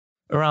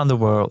around the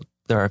world,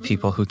 there are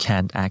people who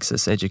can't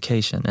access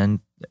education. And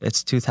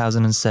it's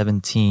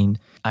 2017.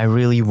 I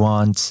really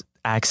want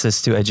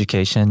access to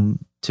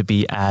education to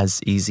be as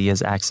easy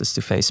as access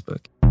to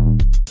Facebook.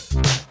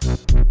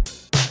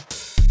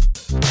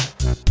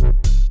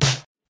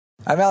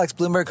 I'm Alex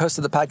Bloomberg, host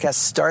of the podcast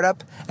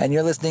Startup, and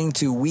you're listening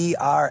to We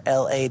Are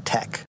LA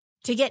Tech.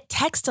 To get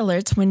text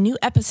alerts when new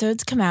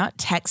episodes come out,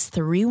 text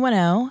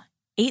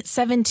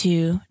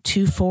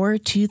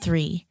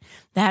 310-872-2423.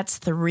 That's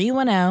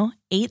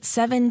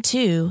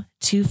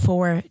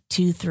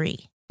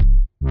 310-872-2423.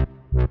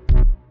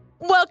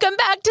 Welcome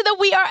back to the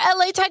We Are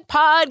LA Tech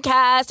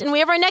podcast. And we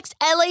have our next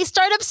LA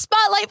Startup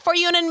Spotlight for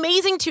you, an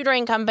amazing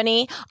tutoring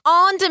company,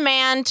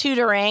 on-demand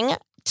tutoring,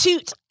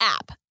 Toot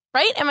app.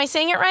 Right? Am I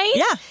saying it right?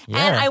 Yeah.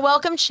 And I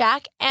welcome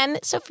Shaq and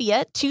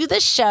Sophia to the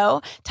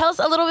show. Tell us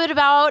a little bit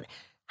about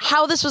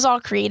how this was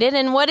all created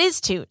and what is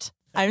Toot?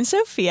 I'm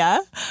Sophia.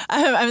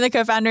 I'm the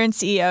co-founder and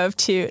CEO of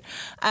Toot.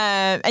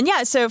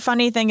 So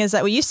funny thing is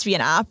that we used to be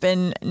an app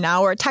and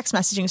now we're a text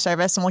messaging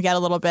service, and we'll get a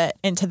little bit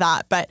into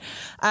that. But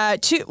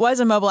Toot was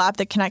a mobile app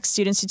that connects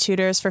students to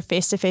tutors for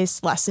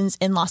face-to-face lessons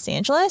in Los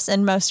Angeles.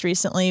 And most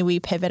recently,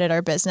 we pivoted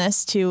our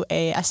business to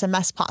a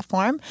SMS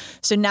platform.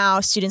 So now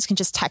students can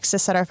just text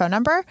us at our phone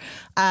number,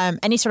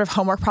 any sort of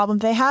homework problem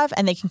they have,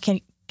 and they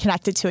can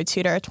connect it to a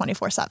tutor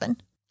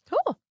 24/7.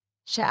 Cool.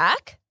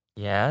 Shaq?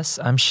 Yes,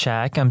 I'm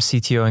Shaq. I'm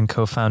CTO and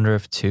co-founder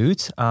of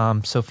Toot.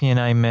 Sophie and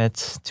I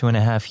met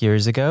 2.5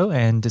 years ago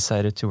and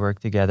decided to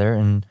work together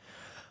and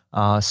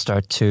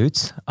start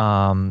Toot.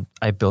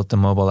 I built the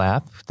mobile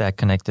app that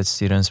connected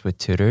students with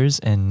tutors,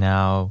 and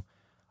now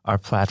our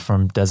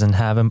platform doesn't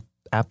have an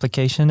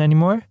application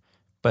anymore,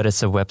 but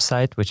it's a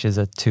website, which is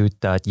at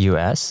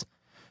toot.us.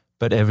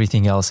 But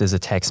everything else is a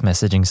text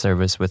messaging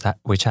service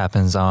which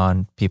happens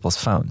on people's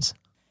phones.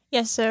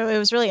 Yeah, so it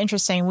was really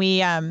interesting. We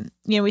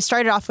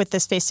started off with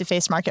this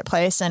face-to-face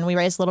marketplace, and we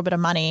raised a little bit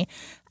of money,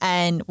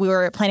 and we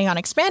were planning on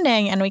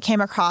expanding, and we came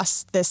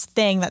across this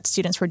thing that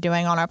students were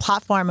doing on our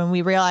platform, and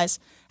we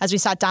realized as we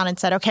sat down and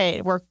said,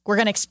 okay, we're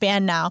going to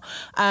expand now.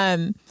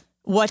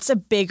 What's a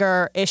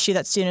bigger issue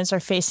that students are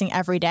facing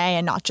every day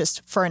and not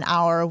just for an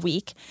hour a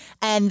week?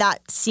 And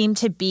that seemed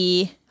to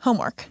be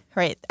homework,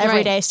 right?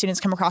 Every day students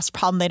come across a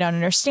problem they don't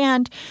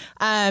understand,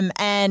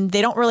 and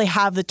they don't really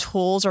have the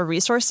tools or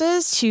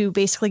resources to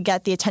basically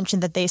get the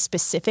attention that they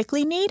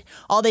specifically need.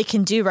 All they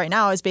can do right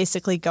now is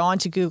basically go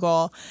onto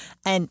Google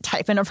and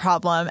type in a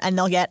problem, and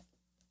they'll get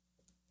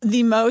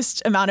the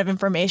most amount of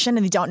information,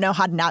 and they don't know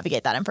how to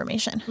navigate that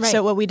information. Right.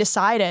 So what we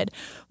decided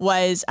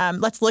was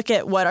let's look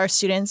at what our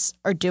students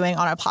are doing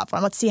on our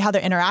platform. Let's see how they're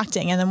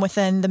interacting. And then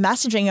within the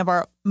messaging of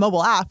our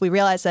mobile app, we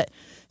realized that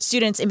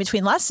students in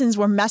between lessons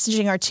were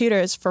messaging our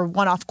tutors for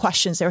one-off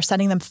questions. They were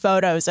sending them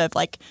photos of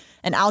like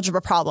an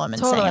algebra problem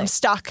and saying, I'm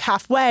stuck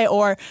halfway,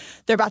 or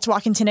they're about to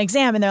walk into an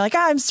exam and they're like,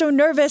 I'm so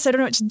nervous. I don't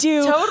know what to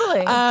do.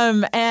 Totally.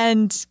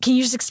 And can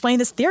you just explain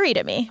this theory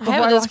to me? I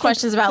have those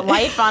questions about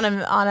life on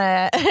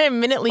a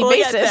minutely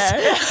basis.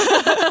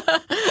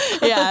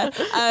 Yeah.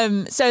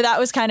 So that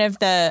was kind of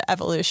the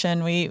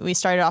evolution. We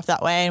started off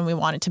that way, and we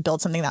wanted to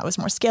build something that was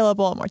more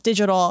scalable, more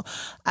digital.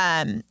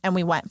 And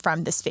we went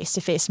from this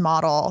face-to-face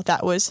model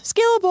that was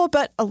scalable,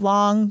 but a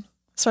long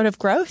sort of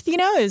growth,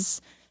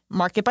 is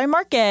market by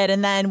market.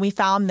 And then we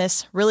found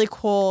this really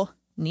cool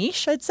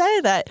niche, I'd say,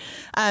 that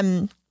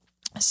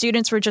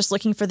students were just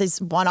looking for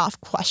this one-off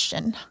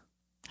question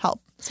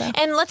help. So.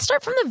 And let's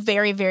start from the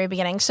very, very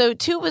beginning. So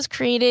Toot was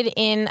created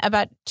in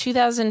about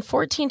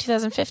 2014,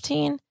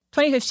 2015?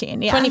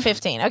 2015, yeah.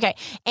 2015, okay.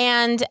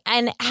 And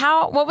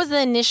what was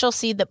the initial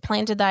seed that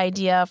planted the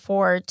idea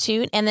for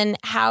Toot? And then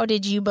how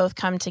did you both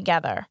come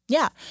together?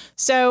 Yeah.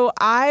 So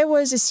I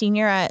was a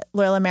senior at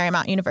Loyola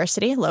Marymount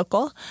University,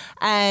 local,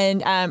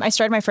 and I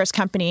started my first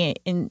company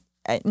in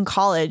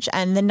college.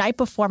 And the night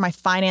before my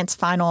finance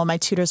final, my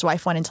tutor's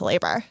wife went into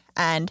labor.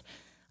 And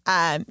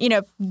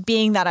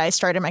being that I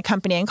started my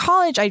company in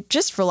college, I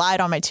just relied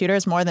on my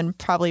tutors more than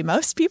probably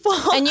most people.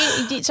 And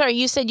you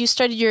said you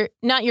started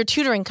not your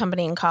tutoring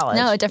company in college.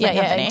 No, a different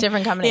company. Yeah,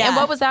 different company. Yeah. And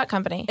what was that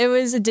company? It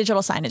was a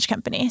digital signage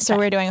company. So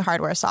we were doing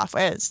hardware,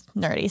 software, it's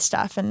nerdy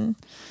stuff, and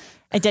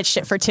I ditched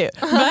it for Toot.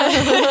 So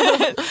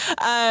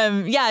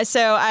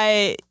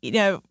I,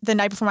 the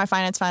night before my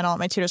finance final,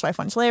 my tutor's wife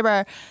went into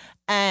labor,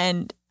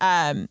 and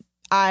I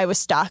was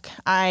stuck.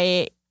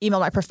 I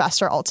emailed my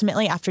professor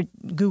ultimately after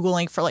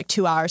Googling for like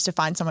 2 hours to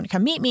find someone to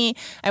come meet me.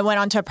 I went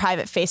onto a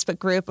private Facebook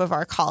group of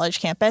our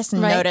college campus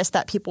and noticed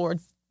that people were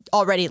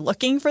already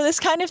looking for this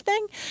kind of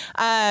thing.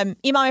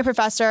 Emailed my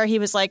professor. He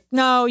was like,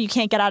 no, you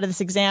can't get out of this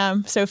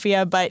exam,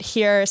 Sophia, but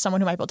here's someone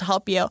who might be able to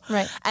help you.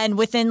 Right. And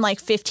within like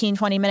 15,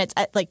 20 minutes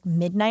at like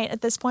midnight at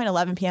this point,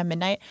 11 p.m.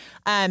 midnight,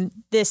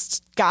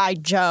 this guy,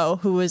 Joe,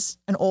 who was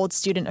an old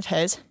student of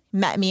his,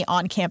 met me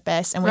on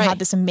campus, and we had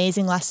this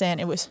amazing lesson.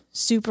 It was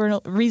super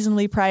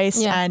reasonably priced.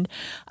 Yeah.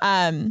 And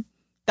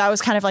that was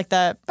kind of like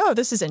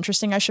this is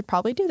interesting. I should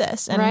probably do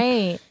this.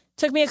 And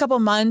took me a couple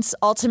months,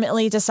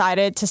 ultimately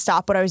decided to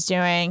stop what I was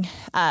doing,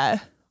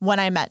 when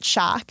I met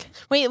Shaq.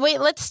 Wait,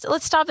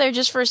 let's stop there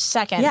just for a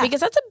second because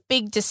that's a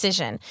big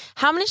decision.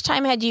 How much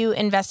time had you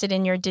invested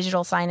in your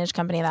digital signage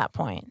company at that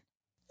point?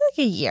 Like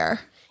a year.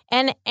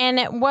 And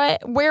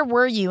where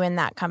were you in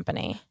that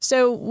company?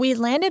 So we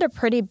landed a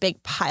pretty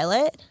big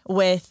pilot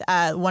with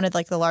one of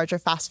like the larger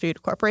fast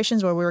food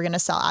corporations where we were going to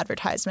sell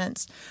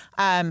advertisements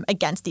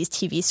against these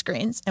TV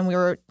screens, and we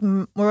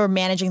were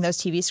managing those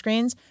TV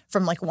screens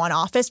from like one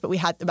office, but we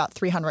had about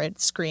 300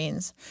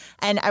 screens,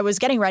 and I was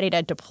getting ready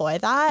to deploy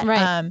that.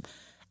 Right.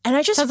 And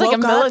I just sounds like a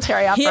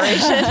military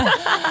operation.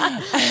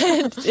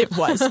 And it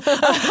was.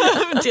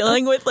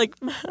 Dealing with like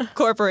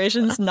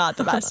corporations, not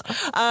the best.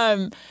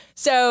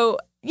 So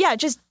yeah,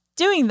 just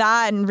doing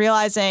that and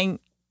realizing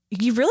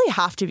you really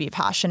have to be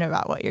passionate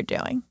about what you're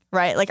doing,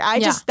 right? Like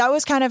that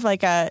was kind of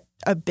like a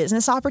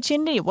business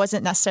opportunity. It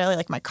wasn't necessarily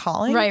like my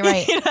calling.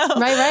 Right. You know?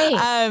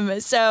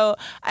 Right. So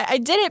I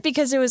did it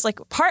because it was like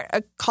part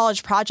a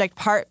college project,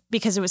 part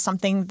because it was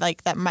something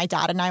like that my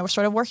dad and I were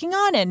sort of working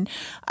on,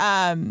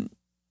 and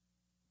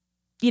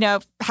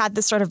had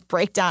this sort of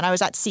breakdown. I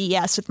was at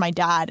CES with my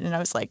dad, and I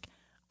was like,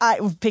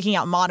 picking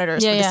out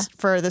monitors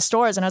for the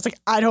stores, and I was like,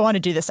 I don't want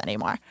to do this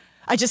anymore.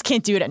 I just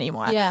can't do it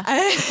anymore. Yeah.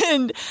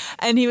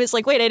 And he was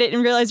like, wait, I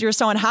didn't realize you were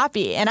so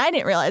unhappy. And I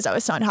didn't realize I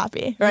was so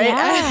unhappy. Right.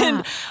 Yeah. And,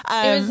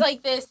 it was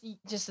like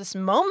this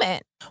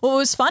moment. What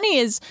was funny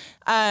is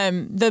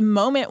the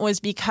moment was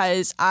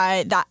because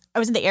I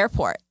was in the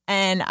airport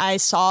and I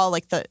saw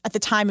at the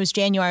time it was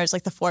January, it was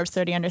like the Forbes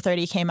 30 under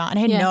 30 came out, and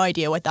I had no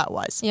idea what that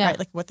was, right?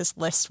 Like what this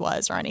list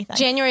was or anything.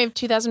 January of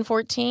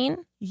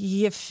 2014?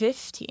 Yeah,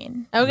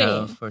 15. Okay.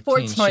 No,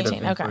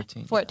 14.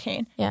 Okay.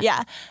 14. Yeah.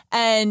 Yeah.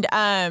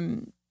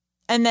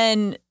 And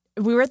then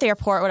we were at the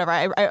airport, whatever.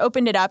 I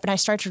opened it up and I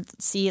started to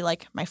see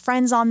like my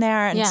friends on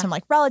there and some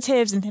like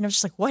relatives. And then I was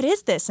just like, what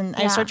is this? And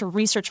I started to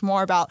research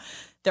more about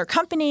their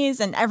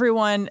companies and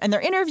everyone and their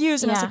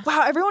interviews. And I was like,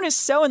 wow, everyone is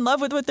so in love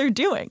with what they're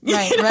doing.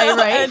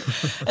 Right.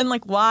 And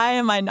like, why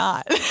am I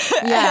not?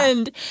 Yeah.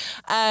 And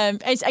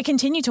I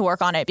continued to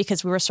work on it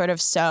because we were sort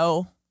of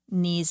so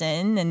knees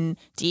in and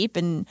deep.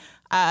 And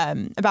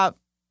about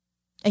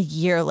a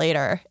year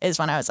later is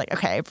when I was like,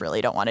 okay, I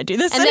really don't want to do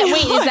this anymore. And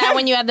then, wait, is that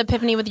when you had the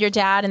epiphany with your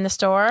dad in the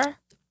store?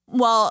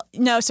 Well,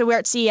 no. So we're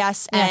at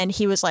CES and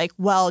he was like,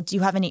 well, do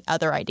you have any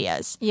other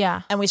ideas?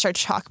 Yeah. And we started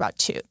to talk about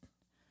Toot.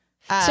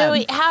 So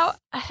I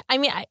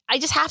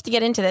just have to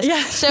get into this.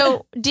 Yeah.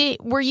 So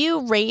were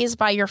you raised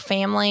by your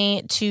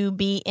family to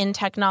be in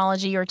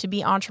technology or to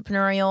be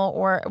entrepreneurial,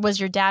 or was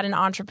your dad an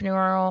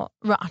entrepreneurial?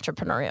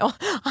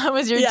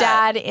 Was your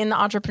dad in the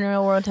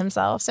entrepreneurial world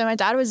himself? So my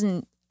dad was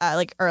in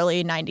like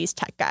early 90s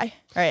tech guy,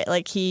 right?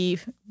 Like he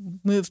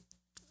moved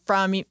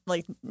from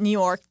like New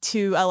York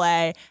to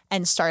LA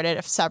and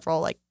started several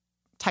like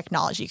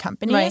technology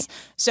companies. Right.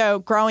 So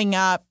growing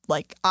up,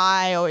 like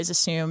I always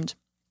assumed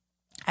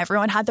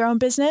everyone had their own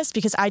business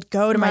because I'd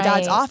go to my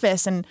dad's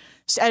office and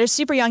at a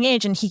super young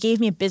age, and he gave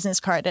me a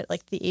business card at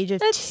like the age of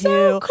 2. That's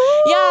so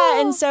cool.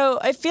 Yeah. And so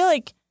I feel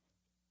like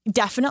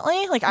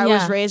definitely like I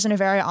was raised in a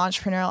very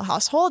entrepreneurial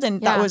household,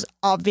 and that was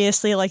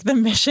obviously like the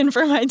mission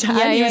for my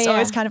dad. He was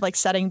always kind of like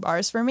setting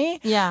bars for me.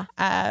 Yeah.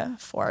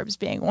 Forbes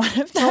being one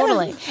of them.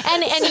 Totally.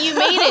 And you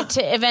made it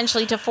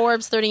eventually to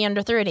Forbes 30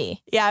 under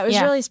 30. Yeah. It was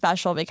really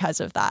special because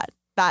of that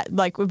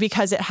like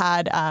because it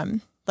had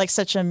like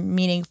such a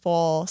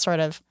meaningful sort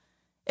of,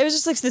 it was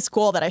just like this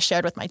goal that I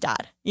shared with my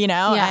dad, you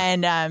know? Yeah.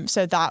 And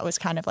so that was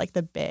kind of like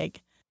the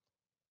big.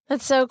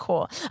 That's so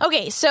cool.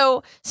 Okay,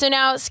 so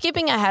now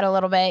skipping ahead a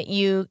little bit,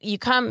 you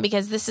come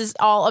because this is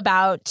all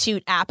about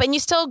Toot app, and you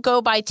still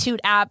go by Toot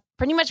app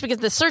pretty much because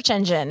of the search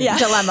engine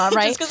dilemma,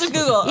 right? Just because of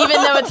Google, even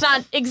though it's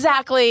not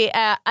exactly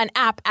an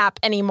app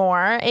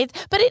anymore.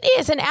 But it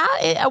is an app,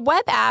 a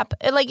web app.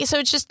 Like, so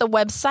it's just the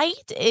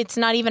website. It's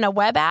not even a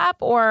web app,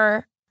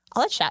 or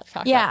I'll let Shaq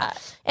talk about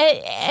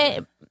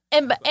that.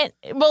 And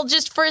well,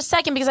 just for a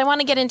second, because I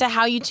want to get into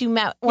how you two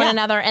met one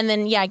another, and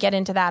then get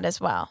into that as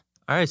well.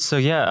 All right. So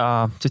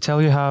to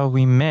tell you how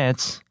we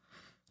met,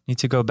 need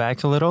to go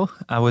back a little.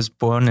 I was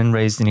born and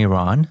raised in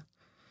Iran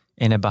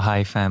in a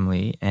Baha'i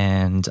family.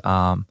 And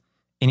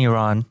in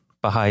Iran,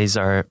 Baha'is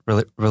are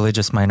a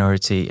religious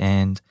minority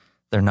and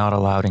they're not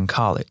allowed in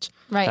college.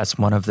 Right. That's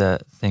one of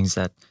the things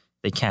that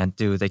they can't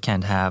do. They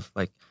can't have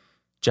like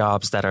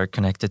jobs that are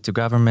connected to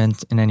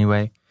government in any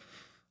way.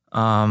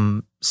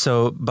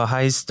 So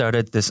Baha'is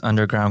started this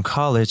underground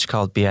college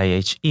called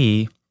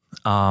BIHE,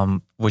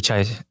 which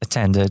I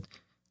attended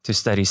to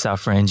study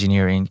software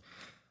engineering.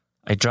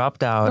 I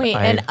dropped out. Wait,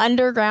 an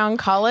underground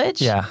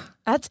college? Yeah.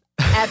 That's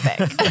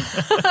epic.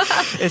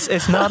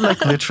 It's not like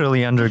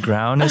literally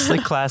underground. It's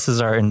like classes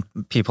are in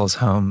people's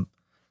home.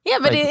 Yeah,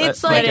 but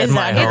it's like at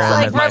my home, it's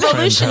like at my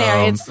revolutionary.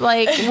 friend's It's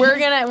like we're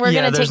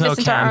gonna take this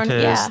into our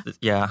own.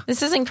 Yeah.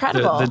 This is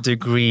incredible. The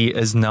degree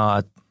is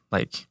not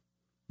like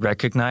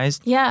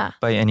recognized. Yeah.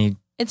 By any.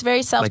 It's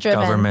very self-driven.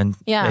 Like government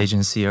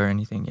agency or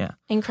anything. Yeah.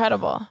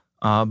 Incredible.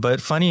 But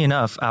funny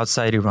enough,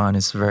 outside Iran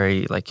is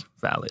very like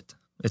valid.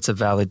 It's a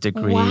valid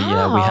degree. Wow.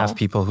 Yeah, we have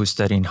people who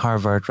study in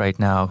Harvard right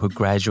now who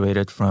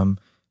graduated from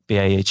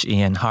BIHE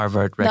and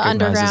Harvard The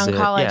recognizes underground it.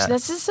 college. Yeah.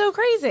 This is so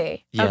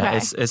crazy. Yeah, Okay.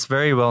 it's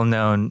very well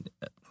known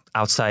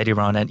outside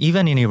Iran and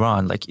even in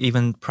Iran. Like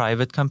even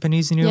private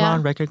companies in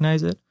Iran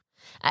recognize it.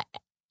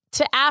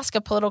 To ask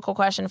a political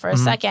question for a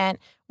Mm-hmm. second,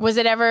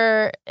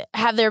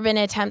 have there been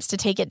attempts to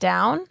take it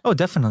down? Oh,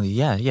 definitely.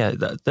 Yeah.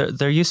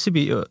 There used to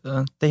be,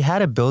 they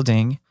had a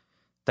building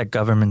that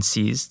government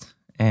seized,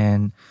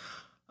 and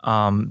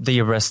they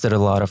arrested a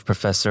lot of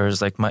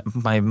professors. Like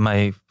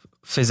my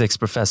physics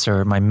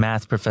professor, my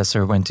math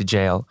professor went to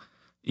jail,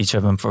 each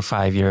of them for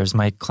 5 years.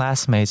 My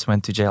classmates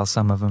went to jail,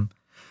 some of them.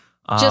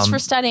 Just for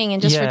studying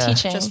and just for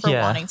teaching? Just for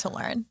wanting to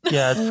learn.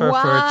 Yeah, for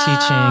Wow.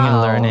 teaching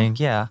and learning.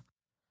 Yeah.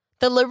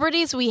 The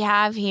liberties we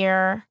have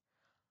here,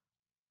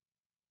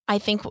 I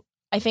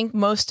think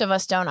most of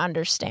us don't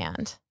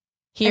understand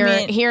here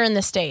in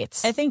the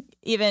States. I think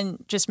even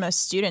just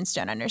most students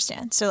don't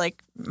understand. So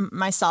like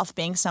myself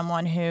being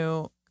someone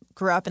who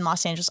grew up in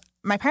Los Angeles,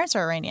 my parents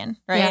are Iranian,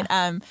 right?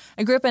 Yeah.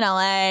 I grew up in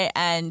LA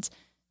and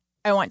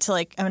I went to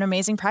like an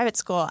amazing private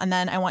school, and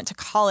then I went to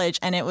college,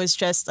 and it was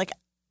just like,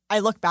 I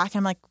look back and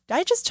I'm like,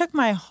 I just took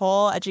my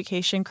whole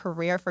education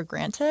career for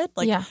granted.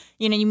 Like,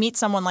 you meet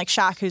someone like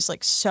Shaq who's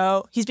like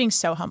he's being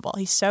so humble.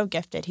 He's so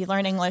gifted. He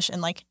learned English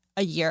in like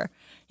a year.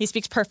 He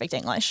speaks perfect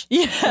English.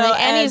 You know?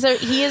 And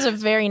he is a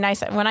very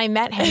nice, when I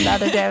met him the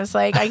other day, I was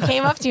like, I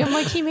came up to him,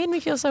 like, he made me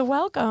feel so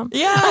welcome.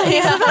 Yeah,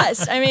 he's the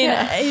best. I mean,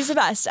 he's the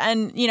best.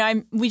 And,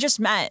 we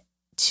just met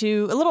a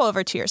little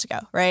over 2 years ago,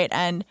 right?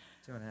 And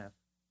 2.5.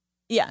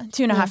 Yeah,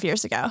 2.5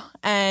 years ago.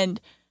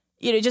 And,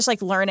 just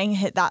like learning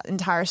that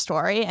entire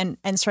story and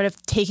sort of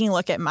taking a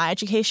look at my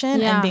education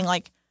and being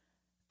like,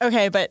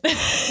 okay, but,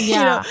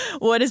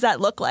 what does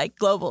that look like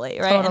globally,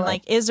 right? Totally. And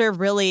like,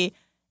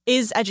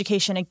 is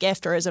education a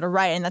gift or is it a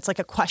right? And that's like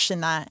a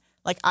question that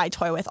like I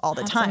toy with all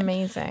the time.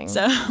 Amazing.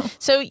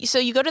 So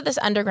you go to this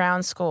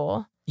underground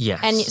school. Yes.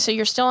 And so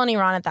you're still in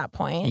Iran at that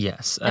point.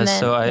 Yes. And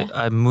then,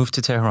 I moved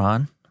to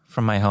Tehran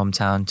from my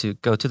hometown to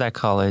go to that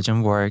college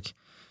and work.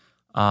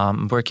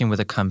 Working with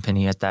a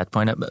company at that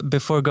point.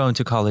 Before going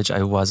to college,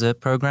 I was a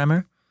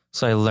programmer.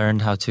 So I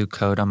learned how to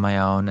code on my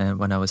own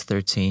when I was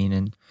 13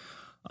 and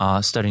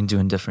starting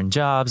doing different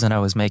jobs, and I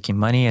was making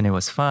money and it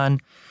was fun.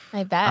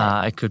 I bet.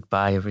 I could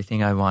buy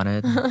everything I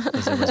wanted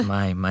because it was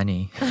my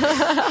money.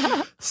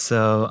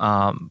 So,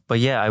 but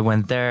yeah, I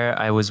went there.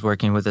 I was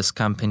working with this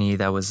company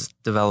that was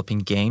developing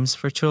games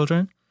for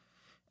children,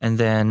 and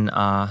then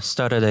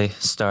started a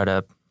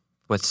startup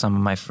with some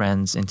of my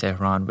friends in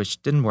Tehran,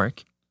 which didn't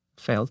work.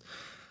 Failed.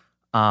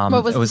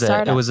 What was the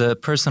startup? It was a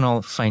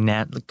personal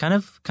finance, kind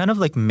of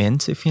like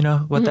Mint, if you know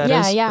what that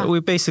is. Yeah. We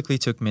basically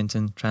took Mint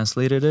and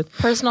translated it.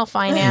 Personal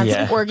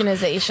finance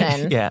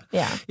organization. Yeah.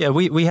 Yeah.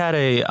 We had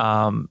a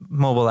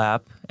mobile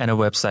app and a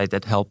website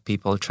that helped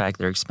people track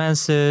their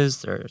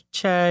expenses, their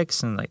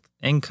checks, and like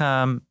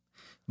income,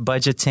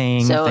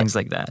 budgeting, things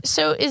like that.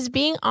 So is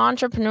being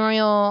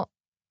entrepreneurial?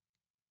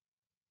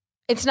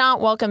 It's not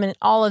welcome in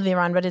all of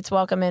Iran, but it's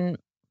welcome in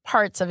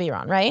parts of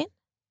Iran, right?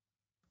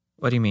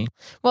 What do you mean?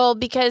 Well,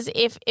 because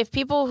if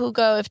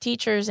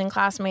teachers and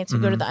classmates who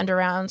go to the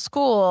underground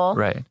school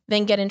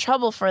then get in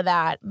trouble for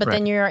that, but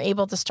then you're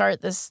able to start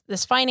this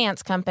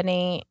finance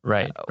company.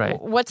 Right.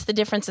 What's the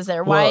differences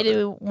there? Why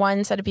do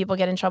one set of people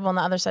get in trouble and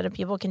the other set of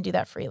people can do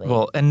that freely?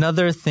 Well,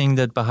 another thing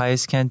that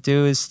Baha'is can't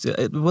do is,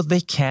 they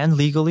can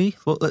legally.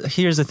 Well,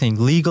 here's the thing.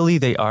 Legally,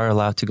 they are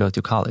allowed to go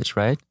to college,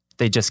 right?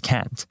 They just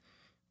can't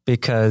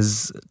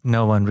because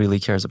no one really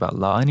cares about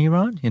law in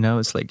Iran.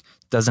 It's like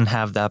doesn't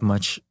have that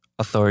much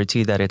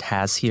authority that it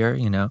has here,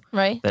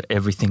 that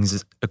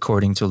everything's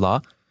according to law.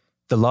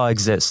 The law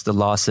exists. The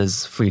law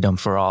says freedom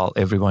for all.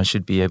 Everyone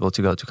should be able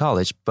to go to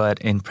college. But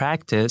in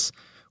practice,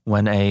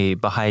 when a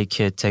Baha'i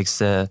kid takes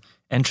the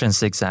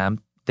entrance exam,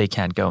 they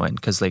can't go in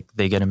because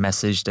they get a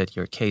message that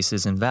your case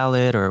is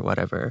invalid or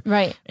whatever.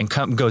 Right. And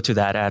go to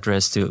that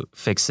address to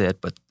fix it,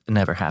 but it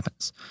never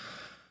happens.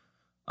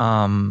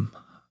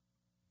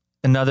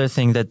 Another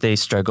thing that they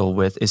struggle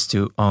with is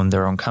to own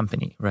their own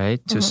company,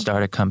 right? To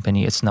start a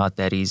company, it's not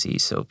that easy.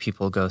 So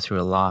people go through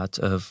a lot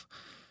of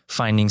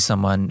finding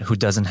someone who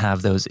doesn't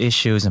have those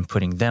issues and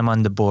putting them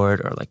on the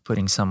board, or like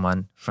putting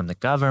someone from the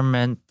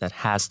government that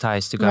has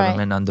ties to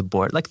government on the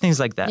board, like things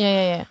like that.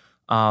 Yeah.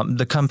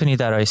 The company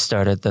that I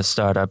started, the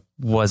startup,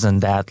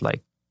 wasn't that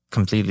like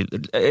completely,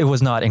 it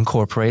was not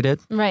incorporated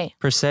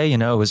per se.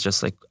 It was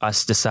just like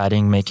us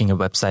deciding, making a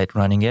website,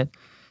 running it.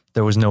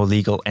 There was no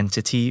legal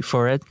entity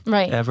for it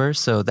ever.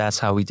 So that's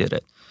how we did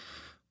it.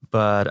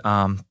 But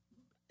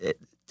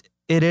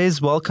it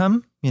is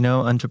welcome,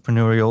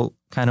 entrepreneurial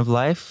kind of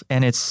life.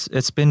 And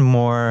it's been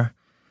more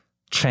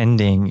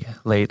trending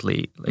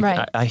lately.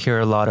 Like I hear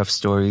a lot of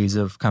stories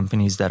of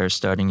companies that are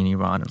starting in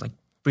Iran and like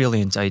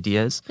brilliant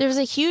ideas. There was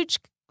a huge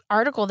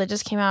article that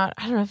just came out.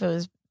 I don't know if it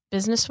was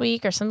Business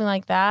Week or something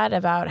like that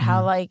about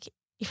how like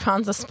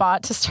Iran's a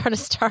spot to start a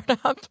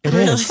startup. It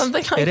is.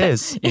 Something like it that.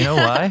 Is. You know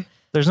why?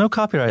 There's no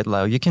copyright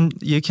law. You can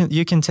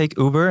take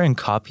Uber and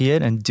copy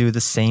it and do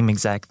the same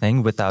exact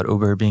thing without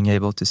Uber being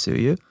able to sue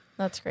you.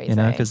 That's crazy. You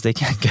know, because they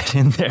can't get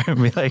in there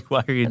and be like,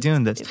 why are you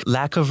doing this?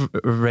 Lack of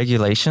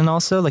regulation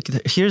also. Like,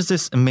 here's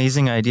this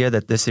amazing idea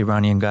that this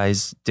Iranian guy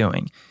is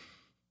doing.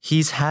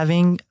 He's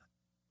having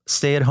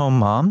stay-at-home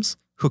moms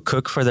who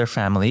cook for their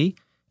family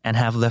and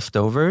have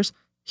leftovers.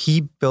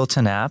 He built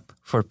an app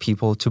for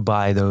people to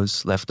buy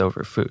those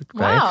leftover food,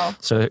 right? Wow.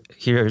 So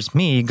here's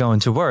me going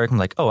to work. I'm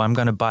like, oh, I'm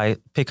going to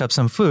pick up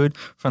some food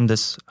from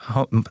this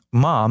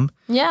mom.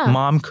 Yeah.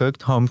 Mom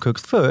cooked, home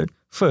cooked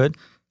food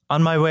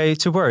on my way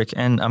to work.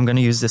 And I'm going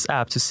to use this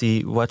app to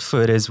see what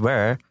food is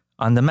where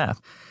on the map.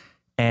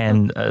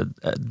 And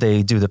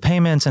they do the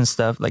payments and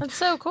stuff. Like, that's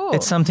so cool.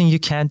 It's something you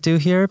can't do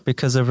here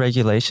because of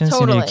regulations.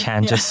 Totally. You know, you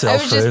can't just sell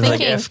food like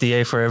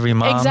FDA for every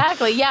mom.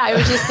 Exactly. Yeah. I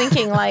was just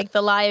thinking like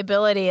the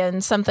liability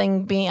and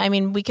something being, I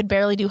mean, we could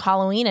barely do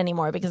Halloween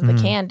anymore because of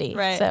the candy.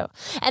 Right. So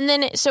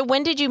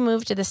when did you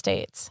move to the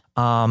States?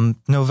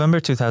 November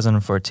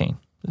 2014.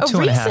 Oh,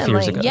 2.5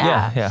 years ago.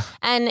 Yeah.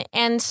 And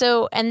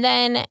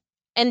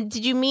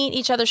did you meet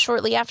each other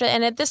shortly after?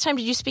 And at this time,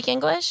 did you speak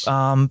English?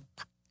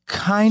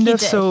 Kind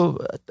of. So,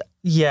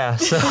 yeah.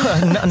 So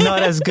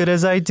not as good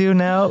as I do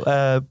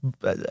now.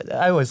 But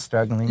I was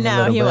struggling.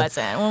 No, he bit.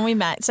 wasn't when we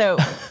met. So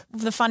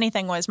the funny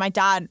thing was my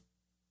dad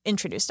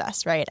introduced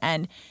us, right?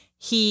 And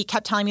he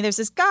kept telling me there's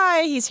this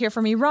guy, he's here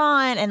from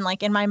Iran. And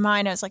like in my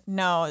mind, I was like,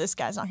 no, this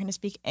guy's not going to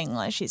speak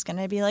English. He's going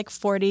to be like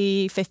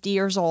 40, 50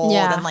 years old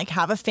and like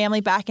have a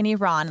family back in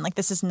Iran. And like,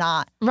 this is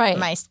not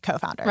my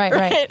co-founder.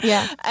 Right.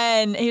 Yeah.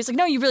 And he was like,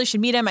 no, you really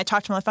should meet him. I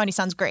talked to him on the phone. He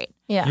sounds great.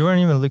 Yeah. You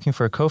weren't even looking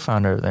for a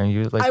co-founder then. I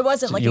wasn't looking for a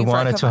co-founder. You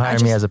wanted to hire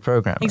me as a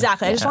programmer.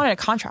 Exactly. I just wanted a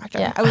contractor.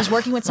 Yeah. I was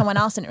working with someone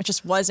else and it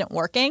just wasn't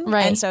working.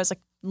 Right. And so I was like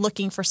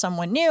looking for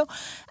someone new.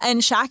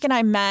 And Shaq and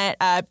I met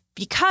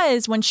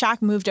because when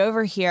Shaq moved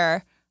over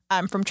here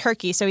from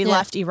Turkey, so he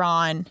left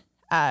Iran,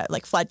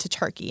 like fled to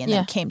Turkey and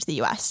then came to the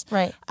U.S.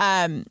 Right.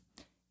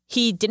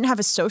 He didn't have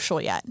a social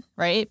yet,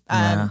 right?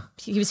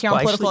 He was here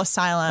on political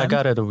asylum. I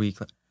got it a week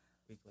later.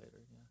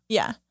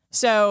 Yeah.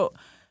 So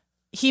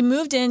he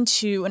moved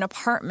into an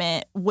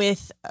apartment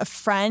with a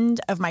friend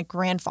of my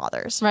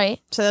grandfather's. Right.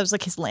 So that was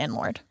like his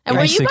landlord. And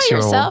were you by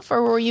yourself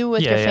or were you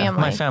with your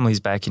family? My family's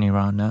back in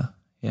Iran now.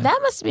 Yeah. That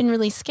must have been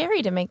really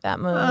scary to make that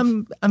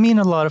move. I mean,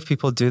 a lot of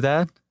people do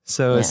that.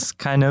 So it's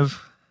kind of,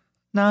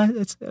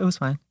 it was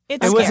fine.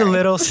 It was a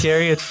little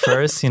scary at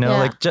first, you know,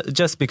 like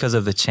just because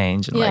of the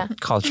change and like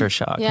culture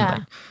shock. Yeah.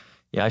 And,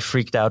 like, I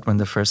freaked out when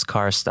the first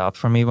car stopped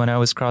for me when I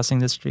was crossing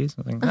the streets.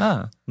 I was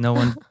like, no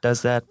one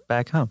does that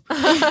back home.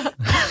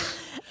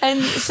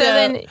 And so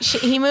then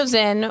he moves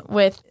in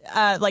with...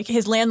 like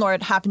his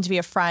landlord happened to be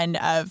a friend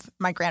of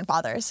my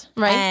grandfather's.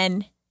 Right.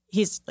 And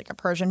he's like a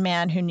Persian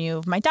man who knew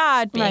of my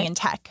dad being in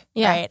tech.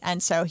 Yeah. Right.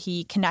 And so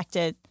he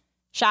connected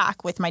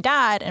Shaq with my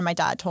dad. And my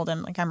dad told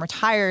him, like, I'm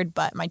retired,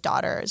 but my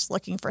daughter is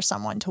looking for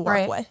someone to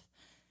work with.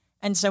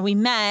 And so we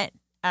met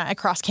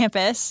across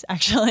campus,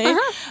 actually.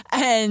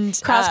 And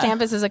Cross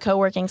Campus is a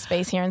co-working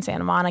space here in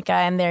Santa Monica.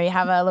 And there you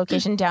have a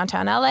location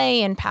downtown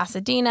LA in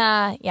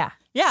Pasadena. Yeah.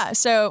 Yeah,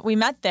 so we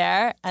met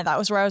there, and that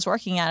was where I was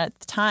working at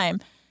the time.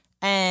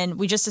 And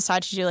we just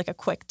decided to do like a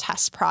quick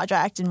test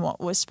project and what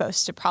was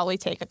supposed to probably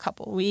take a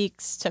couple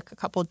weeks, took a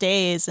couple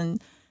days.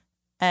 And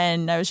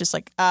I was just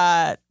like,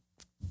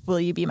 will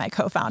you be my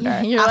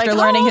co-founder? You're After like,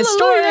 learning his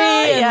story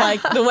and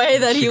like the way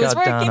that he was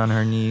got working. down on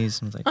her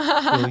knees and was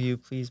like, will you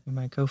please be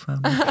my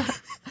co-founder?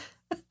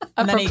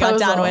 And then he got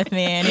down with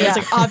me and he was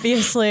like,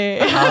 obviously,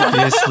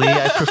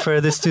 I prefer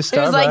this to Starbucks.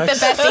 It was like the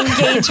best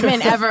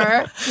engagement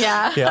ever.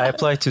 Yeah. Yeah, I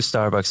applied to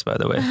Starbucks, by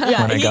the way,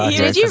 when I got did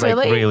here. you Because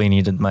really? I really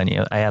needed money.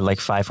 I had like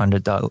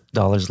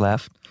 $500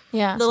 left.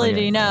 Yeah. little did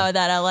he know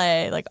that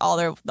LA, like all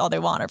they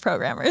want are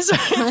programmers.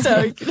 Right?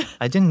 So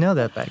I didn't know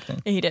that back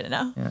then. he didn't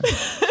know. Yeah.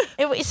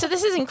 So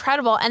this is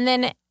incredible. And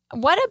then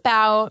what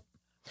about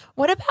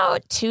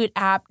Toot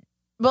app?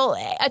 Well,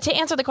 to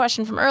answer the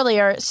question from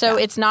earlier, so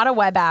it's not a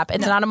web app.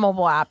 It's not a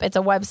mobile app. It's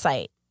a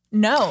website.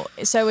 No.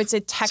 So it's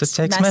a text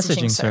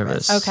messaging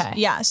service. Okay.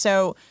 Yeah.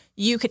 So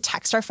you could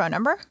text our phone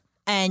number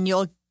and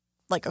you'll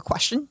like a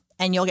question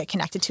and you'll get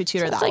connected to a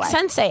tutor It's that like way.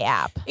 Sensei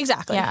app.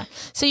 Exactly. Yeah.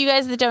 So you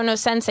guys that don't know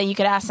Sensei, you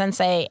could ask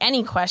Sensei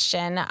any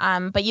question,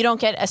 but you don't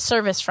get a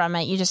service from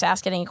it. You just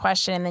ask it any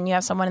question, and then you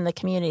have someone in the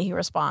community who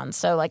responds.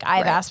 So like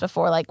I've asked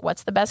before, like,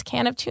 what's the best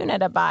can of tuna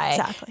to buy?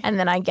 Exactly. And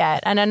then I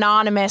get an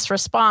anonymous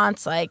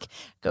response like,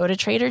 go to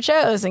Trader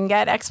Joe's and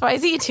get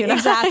XYZ tuna.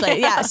 Exactly.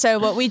 Yeah. So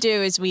what we do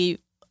is we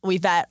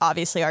vet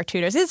obviously our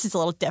tutors. This is a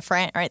little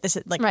different, right? This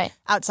is like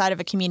outside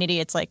of a community.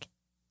 It's like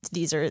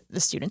these are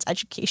the students'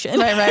 education.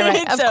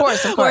 Right. Of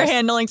course. We're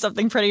handling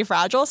something pretty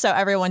fragile. So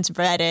everyone's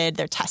vetted,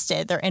 they're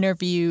tested, they're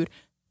interviewed.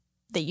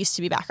 They used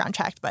to be background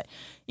checked, but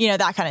you know,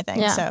 that kind of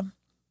thing. Yeah. So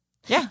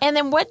yeah. And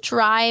then what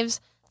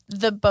drives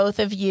the both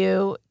of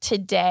you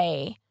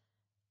today?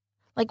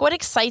 Like what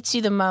excites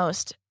you the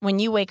most when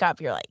you wake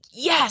up? You're like,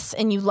 yes,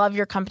 and you love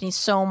your company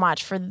so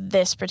much for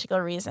this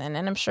particular reason.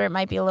 And I'm sure it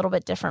might be a little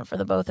bit different for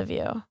the both of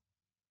you.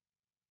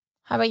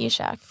 How about you,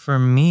 Shaq? For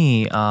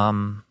me,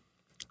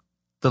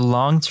 the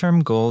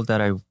long-term goal that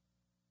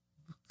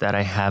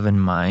I have in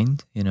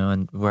mind, you know,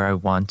 and where I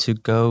want to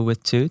go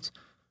with Toot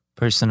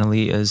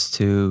personally is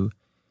to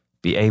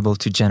be able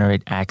to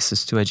generate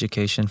access to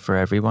education for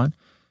everyone.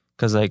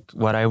 Because like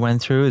what I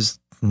went through is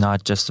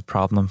not just a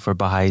problem for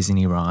Baha'is in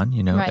Iran.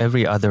 You know, Right.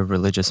 every other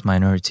religious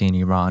minority in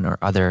Iran or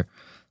other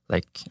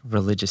like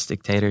religious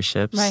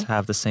dictatorships Right.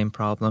 have the same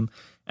problem.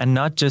 And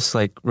not just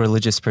like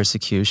religious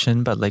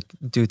persecution, but like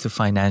due to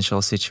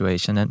financial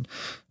situation. And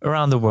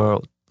around the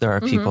world, there are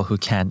people who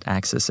can't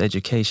access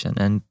education.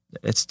 And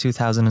it's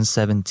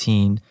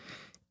 2017.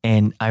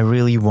 And I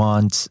really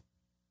want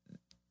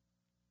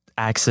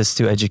access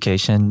to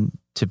education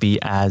to be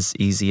as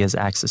easy as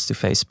access to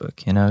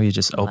Facebook. You know, you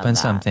just Love open that.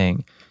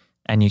 something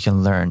and you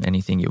can learn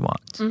anything you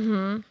want.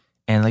 Mm-hmm.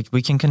 And like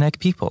we can connect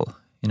people,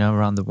 you know,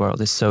 around the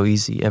world. It's so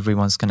easy.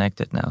 Everyone's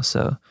connected now.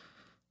 So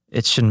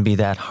it shouldn't be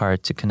that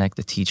hard to connect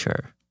a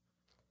teacher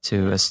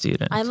to a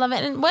student. I love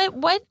it. And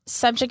what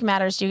subject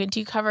matters do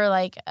you cover?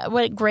 Like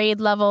what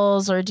grade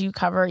levels, or do you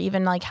cover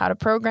even like how to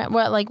program?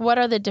 What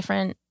are the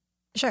different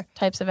Sure.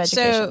 types of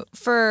education? So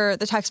for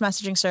the text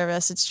messaging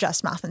service, it's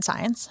just math and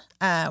science.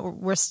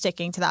 We're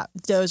sticking to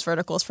those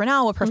verticals for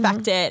now. We'll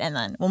perfect it and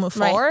then we'll move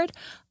Right. forward.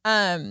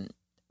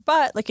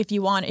 But like if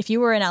you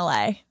were in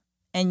LA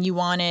and you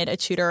wanted a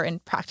tutor in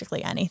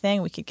practically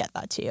anything, we could get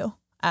that to you.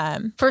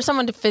 For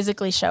someone to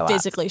physically show up,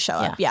 Physically show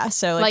up. Yeah.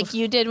 So like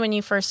you did when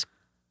you first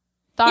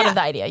thought of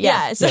the idea.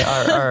 Yeah. So,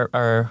 Yeah,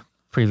 our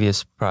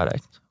previous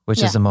product, which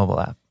Yeah. is a mobile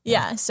app.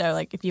 yeah. So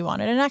like if you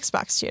wanted an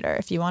Xbox tutor,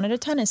 if you wanted a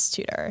tennis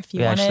tutor, if you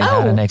We wanted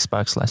actually had an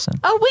Xbox lesson.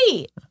 Oh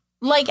wait,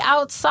 like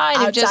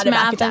outside of just Outside of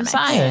math and academics.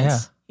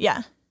 science.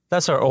 yeah.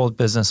 That's our old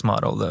business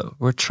model, though.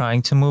 We're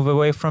trying to move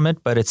away from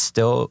it, but it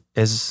still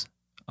is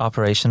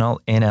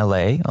operational in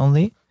LA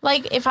only.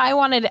 Like if I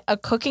wanted a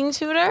cooking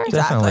tutor,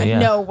 Definitely, yeah.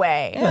 no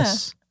way.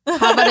 Yes.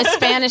 How about a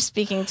Spanish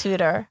speaking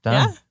tutor?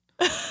 Done.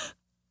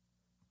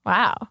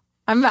 Wow.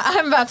 I'm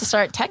about to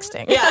start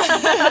texting.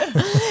 Yeah.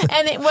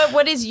 And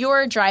what is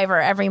your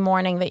driver every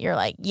morning that you're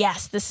like,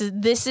 yes, this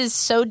is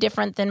so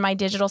different than my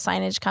digital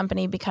signage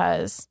company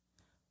because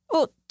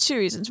Well, two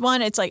reasons.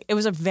 One, it's like it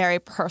was a very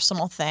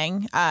personal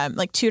thing.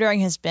 Like tutoring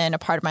has been a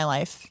part of my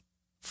life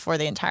for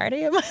the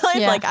entirety of my life.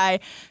 Yeah. Like I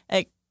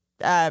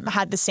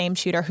had the same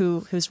tutor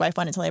whose wife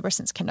went into labor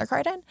since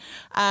kindergarten,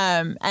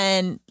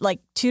 and like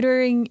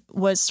tutoring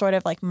was sort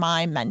of like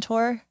my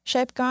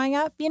mentorship growing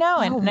up, you know.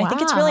 And I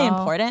think it's really wow.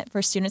 important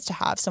for students to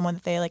have someone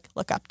that they like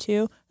look up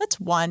to. That's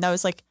one. That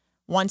was like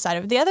one side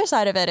of it. The other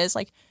side of it is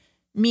like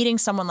meeting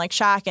someone like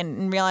Shaq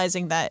and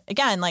realizing that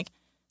again, like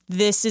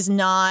this is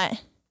not.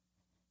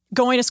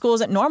 Going to school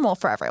isn't normal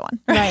for everyone,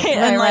 right?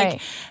 And right.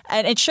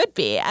 and it should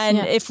be. And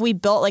Yeah. if we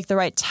built like the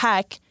right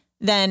tech,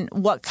 then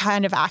what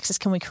kind of access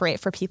can we create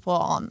for people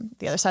on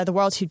the other side of the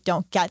world who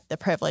don't get the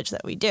privilege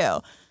that we do?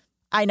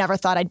 I never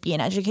thought I'd be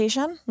in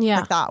education. Yeah.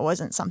 Like that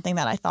wasn't something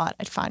that I thought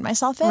I'd find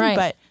myself in. Right.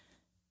 But,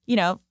 you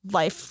know,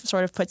 life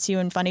sort of puts you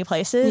in funny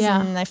places. Yeah.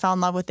 And I fell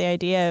in love with the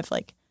idea of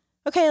like,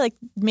 okay, like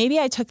maybe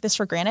I took this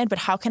for granted, but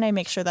how can I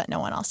make sure that no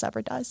one else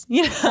ever does?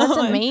 You know? That's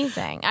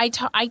amazing. I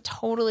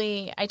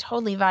totally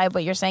vibe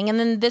what you're saying. And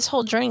then this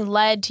whole journey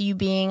led to you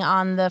being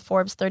on the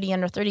Forbes 30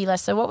 under 30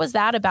 list. So what was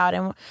that about?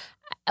 And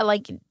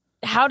like,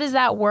 how does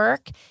that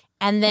work?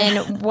 And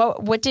then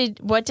what was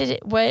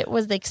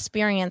the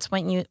experience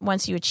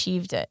once you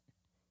achieved it?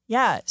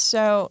 Yeah.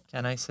 So,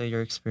 Can I say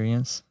your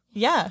experience?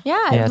 yeah.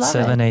 Yeah, I Yeah, at love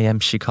 7 it. a.m.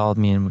 she called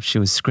me and she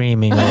was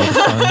screaming over the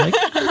phone like,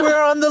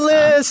 we're on the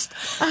list.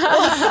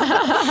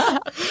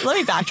 Let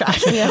me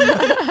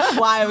backtrack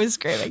why I was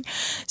screaming.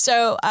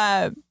 So,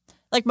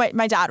 like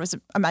my dad was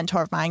a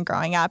mentor of mine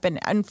growing up, and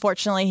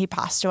unfortunately he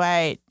passed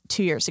away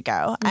 2 years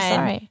ago. I'm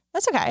sorry.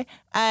 That's okay.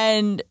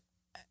 And,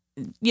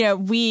 you know,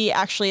 we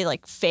actually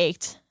like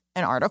faked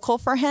an article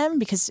for him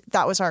because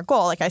that was our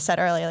goal. Like I said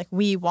earlier, like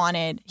he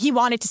wanted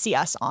to see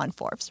us on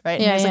Forbes, right?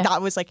 And Yeah, he was like, yeah.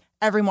 that was like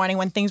every morning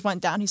when things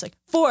went down, he's like,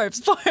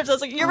 Forbes. I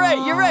was like, you're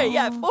right.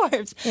 Yeah,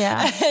 Forbes.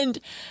 Yeah. And,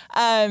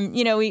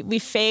 you know, we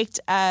faked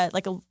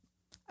like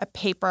a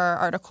paper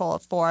article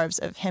of Forbes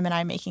of him and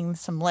I making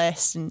some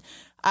lists and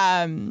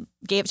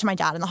gave it to my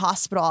dad in the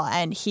hospital.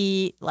 And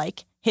he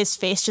like, his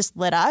face just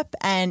lit up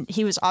and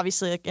he was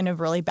obviously like in a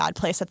really bad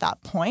place at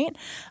that point.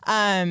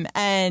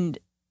 And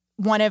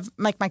one of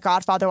like my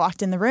godfather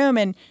walked in the room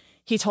and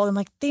he told him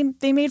like,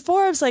 they made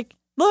Forbes, like,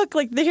 look,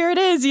 like here it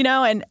is, you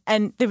know,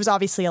 and it was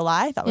obviously a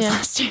lie. That was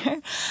last year.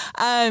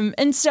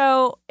 And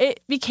so it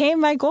became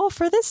my goal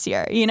for this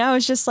year. You know,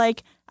 it's just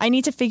like, I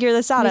need to figure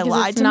this out. Because I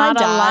lied it's to my not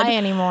dad. a lie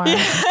anymore.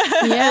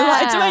 I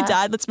lied to my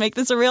dad. Let's make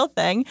this a real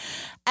thing.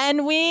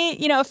 And we,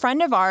 you know, a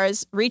friend of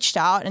ours reached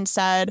out and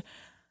said,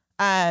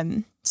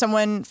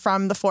 someone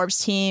from the Forbes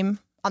team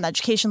on the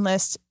education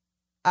list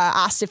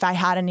asked if I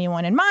had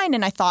anyone in mind,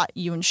 and I thought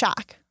you and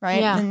Shaq, right?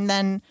 Yeah. And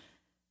then,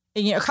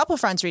 you know, a couple of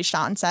friends reached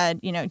out and said,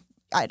 you know,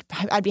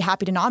 I'd be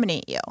happy to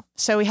nominate you.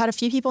 So we had a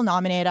few people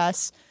nominate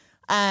us.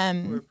 We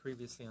were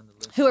previously on the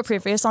list. Who were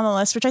previous on the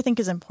list, which I think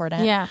is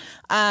important. Yeah.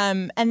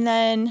 And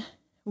then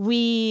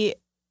we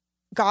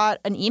got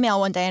an email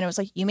one day and it was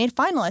like, you made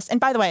finalists. And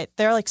by the way,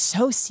 they're like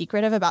so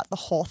secretive about the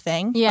whole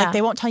thing. Yeah. Like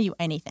they won't tell you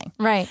anything.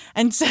 Right.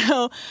 And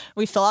so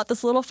we fill out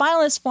this little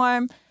finalist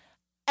form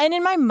And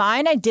in my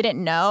mind, I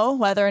didn't know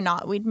whether or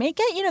not we'd make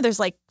it. You know, there's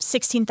like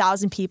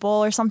 16,000 people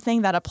or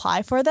something that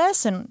apply for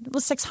this, and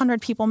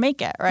 600 people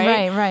make it,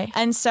 right? Right.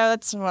 And so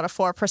that's what, a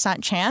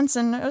 4% chance.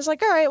 And I was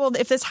like, all right, well,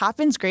 if this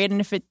happens, great.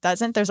 And if it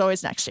doesn't, there's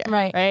always next year.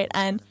 Right.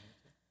 And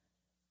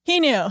he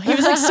knew. He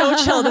was like so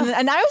chilled.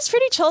 And I was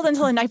pretty chilled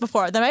until the night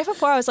before. The night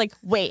before, I was like,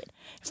 wait,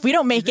 if we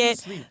don't make it.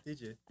 Sleep, did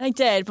you? I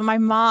did. But my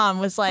mom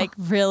was like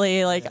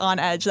really like on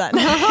edge that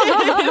night.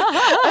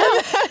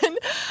 And then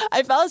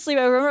I fell asleep.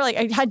 I remember like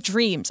I had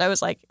dreams. I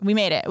was like, we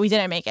made it. We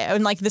didn't make it.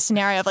 And like the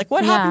scenario of like,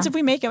 what happens if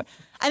we make it?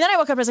 And then I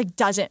woke up and I was like,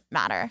 doesn't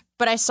matter.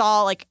 But I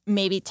saw like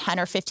maybe 10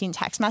 or 15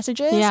 text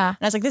messages. Yeah. And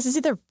I was like, this is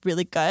either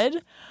really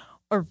good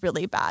or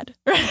really bad.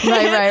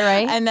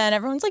 Right. And then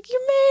everyone's like, you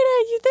made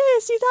it, you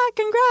this, you that,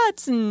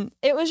 congrats. And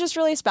it was just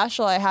really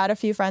special. I had a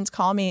few friends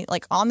call me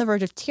like on the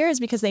verge of tears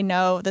because they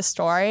know the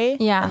story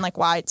and like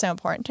why it's so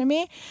important to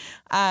me.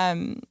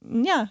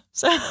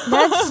 So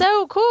that's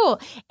so cool.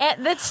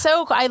 And that's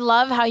so cool. I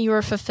love how you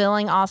were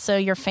fulfilling also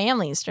your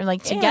families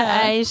like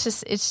together.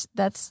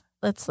 That's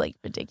like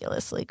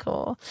ridiculously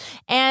cool.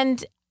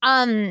 And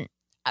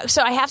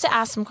so I have to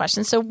ask some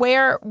questions. So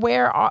where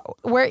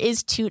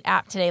is Toot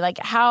app today? Like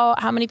how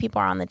many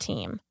people are on the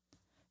team?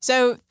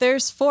 So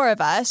there's 4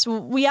 of us.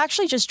 We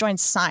actually just joined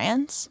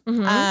Science.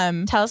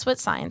 Mm-hmm. Tell us what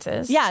Science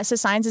is. Yeah, so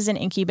Science is an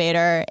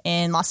incubator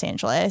in Los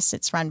Angeles.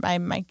 It's run by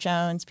Mike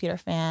Jones, Peter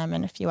Pham,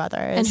 and a few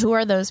others. And who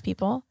are those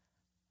people?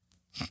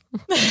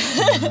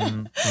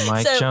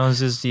 Mike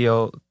Jones is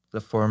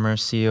the former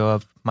CEO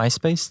of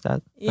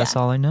MySpace. That's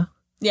all I know.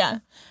 Yeah,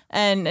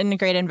 and a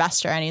great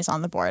investor, and he's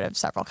on the board of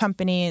several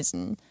companies,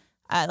 and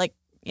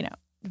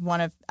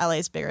one of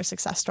LA's bigger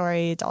success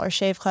story, Dollar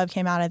Shave Club,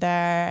 came out of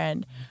there,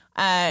 and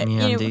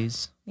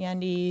MeUndies,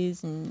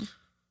 and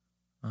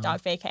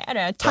Dog Vacay. I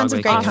don't know, tons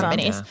of great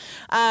companies.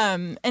 Yeah.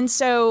 And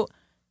so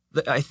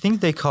I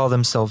think they call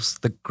themselves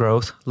the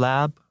Growth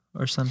Lab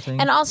or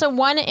something. And also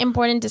one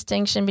important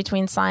distinction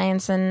between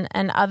Science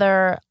and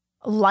other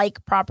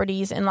like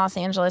properties in Los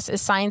Angeles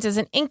is Science is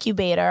an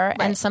incubator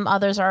and some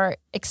others are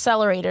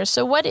accelerators.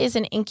 So what is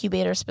an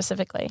incubator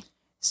specifically?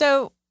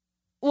 So,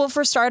 well,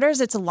 for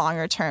starters, it's a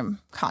longer term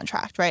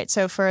contract, right?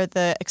 So for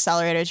the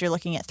accelerators, you're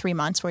looking at 3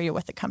 months where you're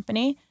with the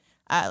company,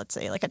 let's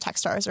say like a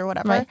Techstars or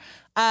whatever.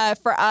 Right.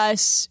 For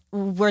us,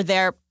 we're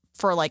there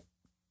for like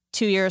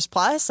 2 years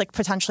plus, like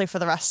potentially for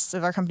the rest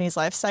of our company's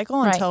life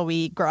cycle until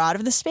we grow out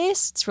of the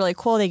space. It's really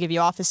cool. They give you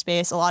office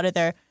space. A lot of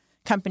their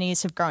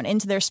companies have grown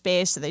into their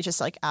space, so they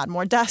just like add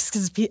more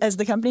desks as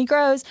the company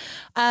grows.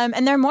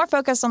 And they're more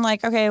focused on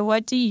like, okay,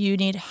 what do you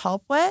need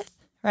help with,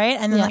 right?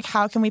 And then like,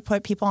 how can we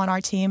put people on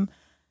our team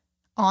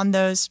on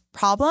those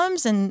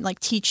problems and like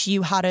teach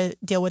you how to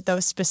deal with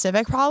those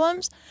specific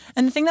problems?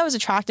 And the thing that was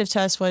attractive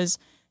to us was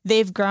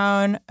they've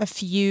grown a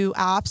few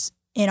apps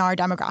in our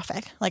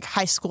demographic, like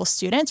high school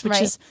students,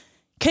 which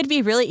could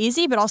be really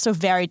easy, but also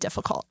very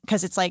difficult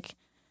because it's like,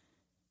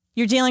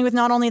 you're dealing with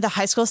not only the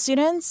high school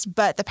students,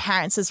 but the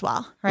parents as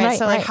well, right?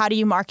 So like, how do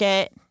you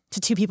market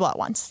to 2 people at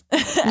once?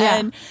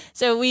 And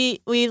so we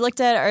looked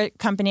at our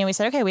company and we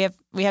said, okay, we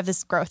have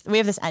this growth, we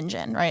have this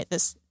engine, right?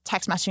 This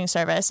text messaging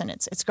service, and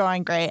it's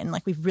growing great, and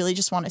like we really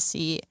just want to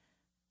see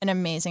an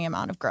amazing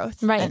amount of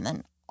growth, and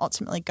then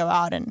ultimately go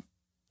out and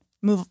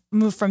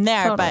move from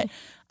there. Totally.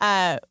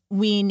 But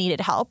we needed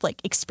help,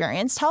 like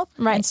experienced help,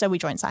 and so we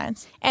joined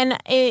Science. And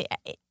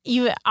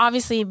you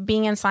obviously,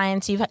 being in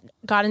Science, you've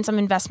gotten some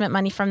investment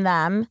money from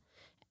them,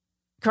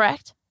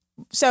 correct?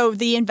 So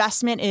the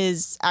investment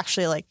is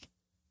actually like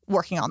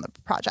working on the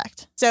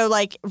project. So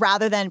like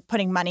rather than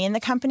putting money in the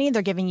company,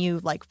 they're giving you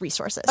like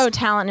resources. Oh,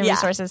 talent and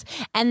resources.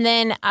 And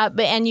then,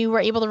 and you were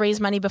able to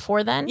raise money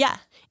before then? Yeah.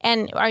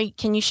 And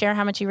can you share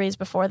how much you raised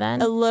before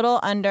then? A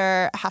little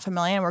under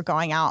 $500,000. We're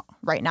going out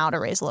right now to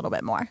raise a little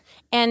bit more.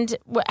 And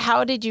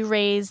how did you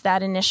raise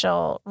that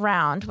initial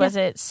round? Was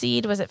it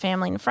seed? Was it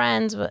family and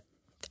friends?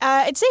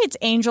 I'd say it's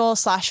angel /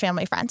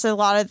 family friends. So a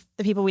lot of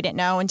the people we didn't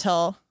know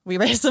until we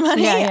raised the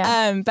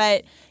money.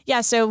 But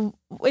yeah, so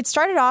it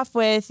started off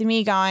with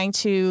me going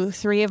to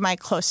 3 of my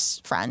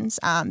close friends.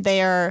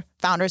 They are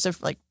founders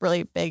of like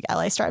really big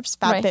LA startups,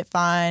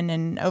 FabFitFun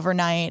and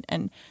Overnight.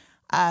 And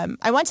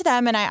I went to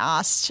them and I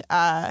asked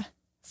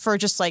for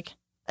just like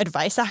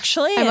advice,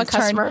 actually. I'm a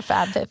customer of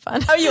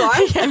FabFitFun. Oh, you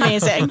are?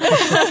 Amazing.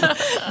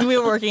 We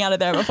were working out of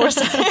there before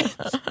Science.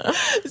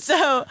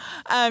 So,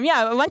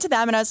 I went to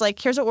them and I was like,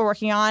 here's what we're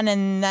working on.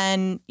 And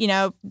then,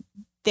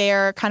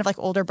 they're kind of like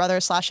older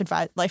brothers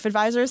 / life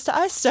advisors to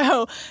us.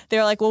 So they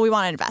were like, well, we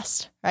want to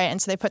invest, right?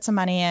 And so they put some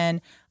money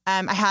in.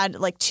 I had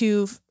like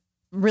 2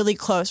 really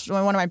close,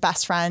 one of my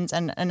best friends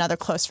and another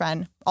close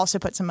friend also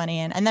put some money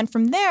in. And then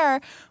from there,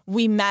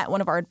 we met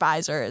one of our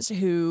advisors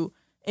who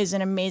is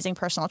an amazing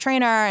personal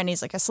trainer, and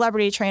he's like a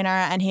celebrity trainer,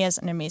 and he has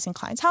an amazing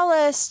clientele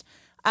list.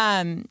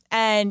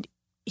 And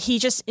he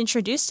just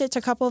introduced it to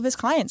a couple of his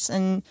clients.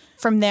 And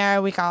from there,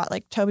 we got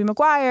like Tobey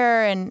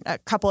Maguire and a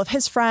couple of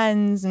his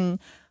friends and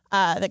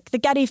the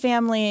Getty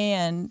family,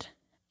 and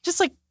just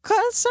like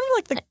some of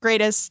like the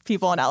greatest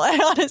people in LA,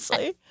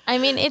 honestly. I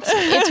mean,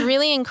 it's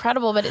really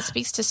incredible, but it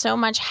speaks to so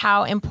much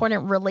how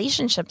important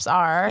relationships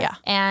are. Yeah.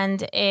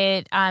 And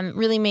it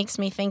really makes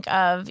me think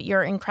of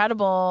your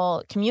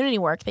incredible community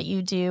work that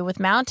you do with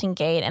Mountain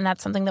Gate. And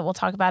that's something that we'll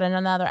talk about in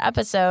another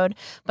episode.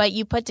 But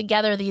you put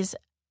together these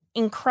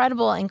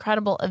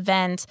incredible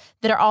events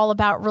that are all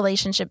about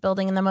relationship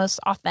building in the most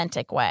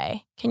authentic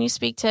way. Can you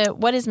speak to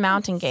what is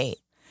Mountain Gate?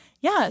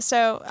 Yeah,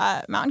 so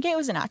Mountain Gate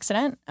was an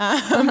accident.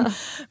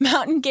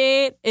 Mountain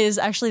Gate is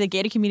actually the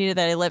gated community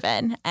that I live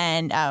in.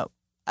 And a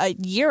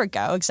year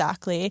ago,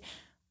 exactly,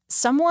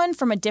 someone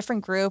from a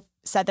different group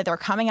said that they were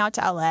coming out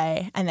to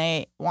LA and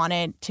they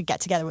wanted to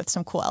get together with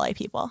some cool LA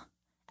people.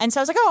 And so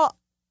I was like, oh,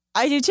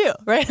 I do too,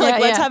 right?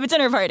 Let's have a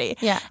dinner party.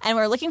 Yeah. And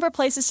we're looking for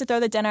places to throw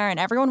the dinner, and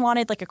everyone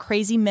wanted like a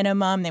crazy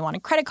minimum. They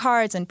wanted credit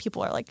cards, and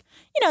people are like,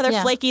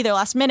 they're flaky, they're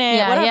last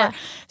minute, whatever. Yeah.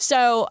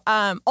 So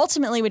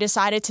ultimately, we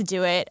decided to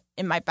do it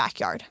in my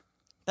backyard.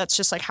 That's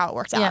just like how it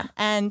worked out. Yeah.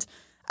 And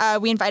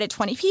we invited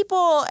 20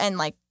 people, and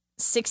like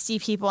 60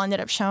 people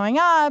ended up showing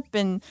up,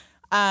 and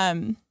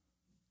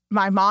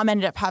my mom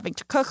ended up having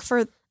to cook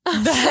for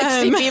them.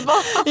 60 people.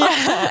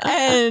 Yeah.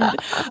 And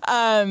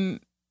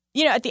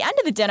at the end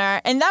of the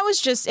dinner, and that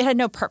was just, it had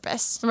no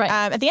purpose. Right.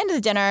 At the end of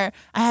the dinner,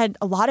 I had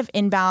a lot of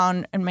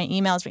inbound in my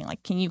emails being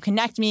like, can you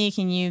connect me?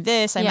 Can you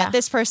this? I met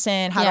this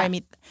person. How do I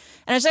meet?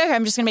 And I was like, okay,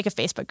 I'm just going to make a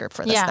Facebook group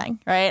for this thing.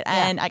 Right.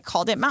 And I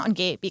called it Mountain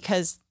Gate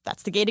because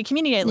that's the gated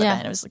community I live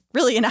in. It was like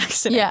really an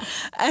accident. Yeah.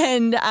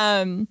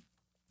 And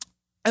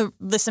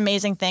this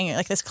amazing thing,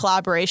 like this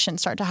collaboration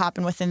started to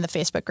happen within the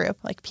Facebook group.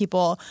 Like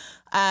people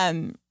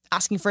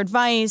asking for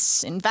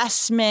advice,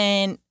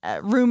 investment,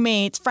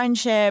 roommates,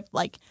 friendship,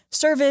 like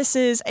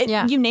services,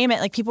 you name it.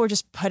 Like people were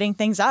just putting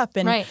things up,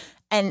 and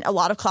and a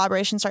lot of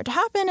collaboration started to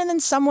happen. And then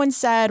someone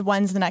said,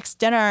 "When's the next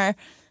dinner?" And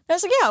I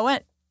was like, "Yeah,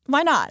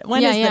 why not?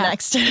 When is the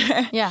next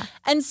dinner?" Yeah.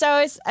 And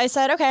so I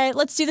said, "Okay,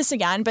 let's do this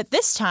again, but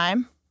this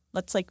time."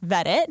 Let's like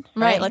vet it,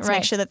 right? Let's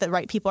make sure that the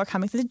right people are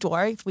coming through the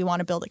door if we want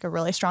to build like a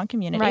really strong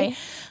community. Right.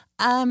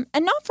 And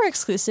not for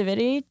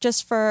exclusivity,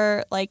 just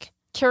for like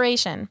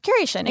Curation,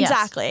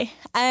 exactly.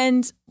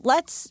 And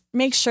let's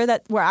make sure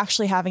that we're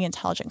actually having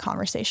intelligent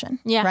conversation.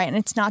 Yeah. Right. And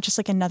it's not just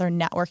like another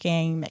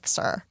networking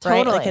mixer.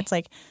 Totally. Right. Like it's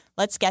like,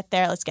 let's get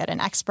there. Let's get an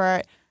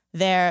expert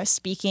there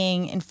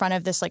speaking in front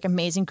of this like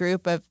amazing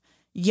group of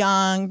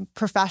young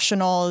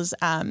professionals.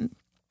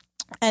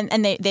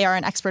 And they are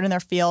an expert in their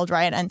field,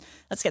 right? And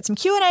let's get some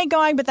Q&A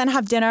going, but then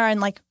have dinner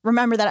and like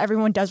remember that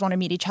everyone does want to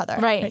meet each other.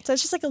 Right. So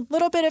it's just like a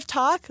little bit of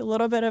talk, a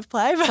little bit of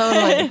play.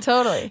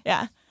 Totally.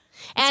 Yeah.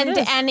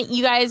 And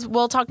you guys,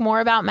 we'll talk more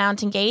about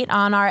Mountain Gate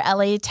on our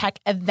LA Tech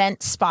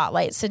event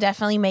spotlight. So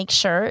definitely make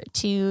sure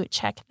to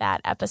check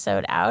that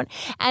episode out.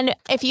 And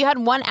if you had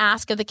one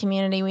ask of the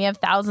community, we have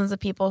thousands of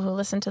people who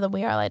listen to the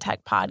We Are LA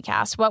Tech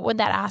podcast. What would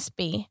that ask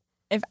be?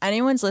 If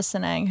anyone's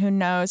listening who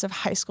knows of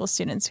high school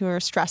students who are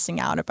stressing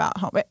out about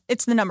home,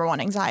 it's the number one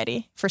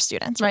anxiety for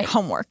students, right?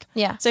 Homework.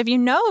 Yeah. So if you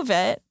know of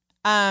it,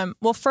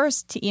 well,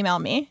 first to email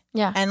me.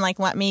 Yeah. And like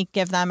let me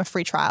give them a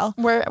free trial.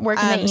 Where can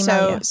they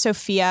email you?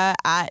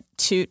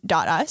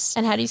 Sophia@toot.us.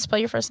 And how do you spell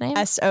your first name?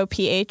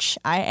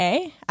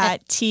 SOPHIA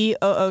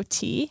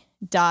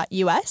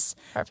 @TOOT.us.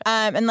 Perfect.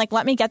 And like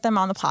let me get them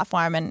on the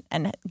platform and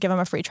give them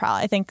a free trial.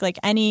 I think like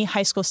any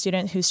high school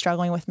student who's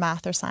struggling with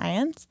math or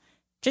science,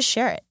 just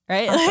share it,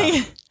 right?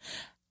 Like,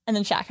 and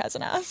then Shaq has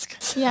an ask.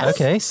 Yes.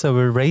 Okay, so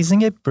we're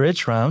raising a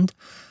bridge round.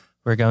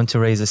 We're going to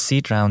raise a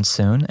seed round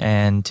soon.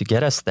 And to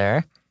get us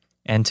there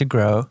and to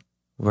grow,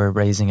 we're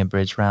raising a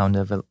bridge round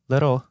of a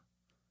little,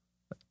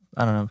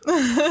 I don't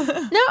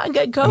know. No,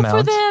 go amount.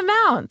 for the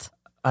amount.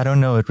 I don't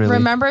know it really.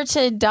 Remember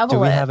to double it.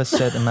 Do we have a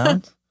set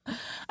amount?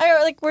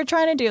 We're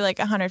trying to do like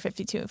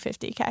 150 to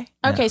 50K.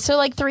 Okay, so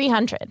like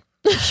 300.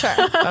 Sure.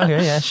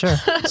 Okay, yeah, sure.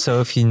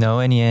 So if you know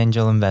any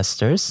angel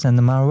investors, send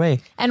them our way.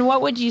 And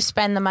what would you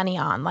spend the money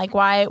on? Like,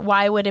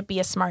 why would it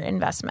be a smart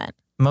investment?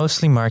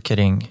 Mostly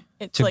marketing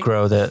to like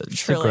grow the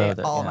truly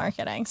all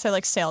marketing. So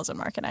like sales and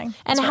marketing.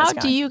 And how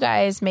do you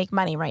guys make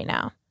money right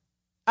now?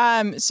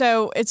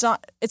 So it's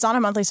on a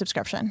monthly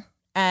subscription,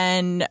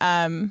 and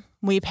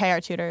we pay our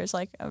tutors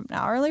like an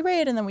hourly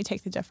rate, and then we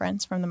take the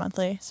difference from the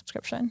monthly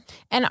subscription.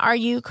 And are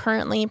you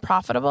currently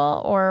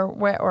profitable,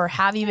 or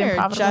have you been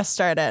profitable? Just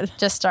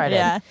started.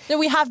 Yeah. No,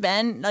 we have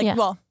been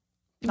well,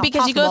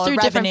 because you go through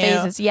different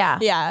phases. Yeah.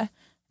 Yeah.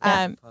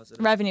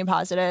 Revenue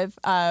positive.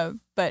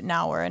 But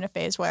now we're in a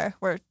phase where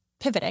we're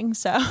pivoting.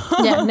 So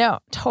yeah, no,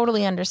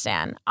 totally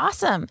understand.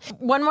 Awesome.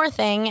 One more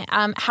thing.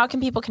 How can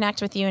people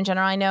connect with you in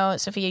general? I know,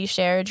 Sophia, you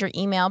shared your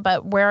email,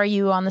 but where are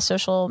you on the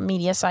social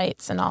media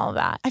sites and all of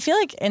that? I feel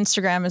like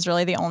Instagram is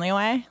really the only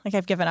way. Like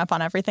I've given up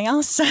on everything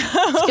else. So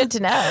it's good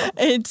to know.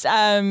 It's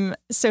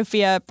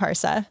Sophia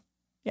Parsa.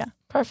 Yeah.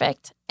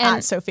 Perfect. And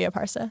at Sophia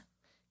Parsa.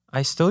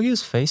 I still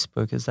use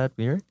Facebook. Is that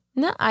weird?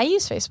 No, I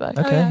use Facebook.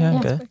 Okay,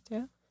 good.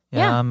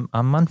 Yeah,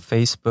 I'm on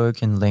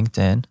Facebook and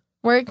LinkedIn.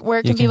 Where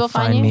can people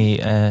find you? You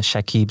can find me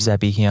Shakib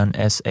Zabihian,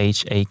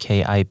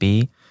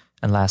 SHAKIB,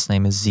 and last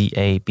name is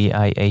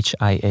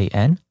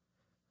ZABIHIAN.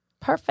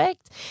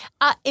 Perfect.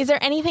 Is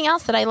there anything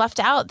else that I left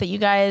out that you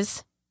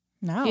guys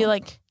feel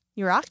like?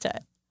 You rocked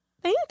it.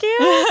 Thank you.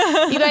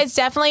 You guys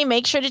definitely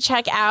make sure to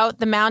check out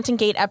the Mountain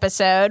Gate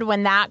episode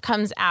when that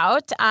comes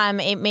out.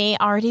 It may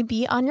already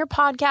be on your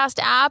podcast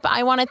app.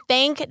 I want to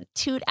thank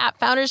Toot app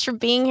founders for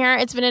being here.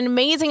 It's been an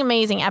amazing,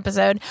 amazing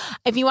episode.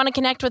 If you want to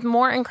connect with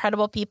more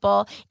incredible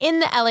people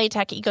in the LA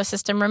Tech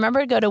ecosystem,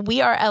 remember to go to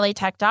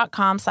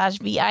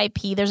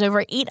wearelatech.com/VIP. There's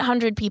over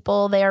 800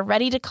 people. They are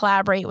ready to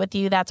collaborate with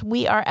you. That's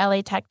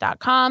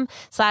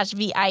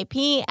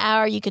wearelatech.com/VIP,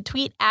 or you could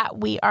tweet at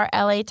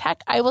wearelatech.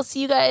 I will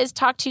see you guys,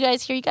 talk to you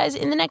guys, hear you guys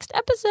in the next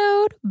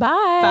episode. Bye.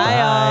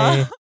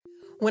 Bye.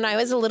 When I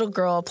was a little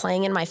girl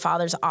playing in my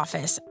father's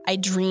office, I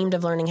dreamed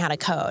of learning how to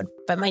code.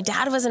 But my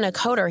dad wasn't a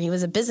coder, he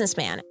was a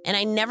businessman, and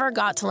I never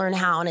got to learn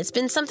how. And it's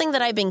been something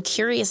that I've been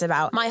curious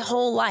about my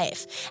whole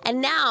life. And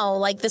now,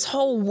 like, this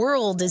whole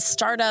world is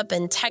startup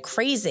and tech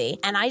crazy,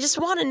 and I just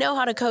want to know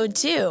how to code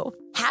too.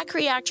 Hack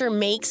Reactor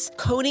makes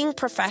coding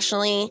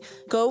professionally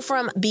go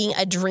from being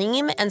a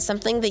dream and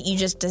something that you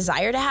just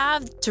desire to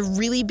have to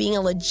really being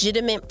a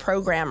legitimate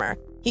programmer.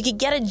 You could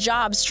get a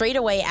job straight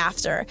away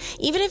after.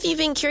 Even if you've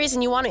been curious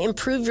and you want to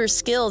improve your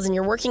skills and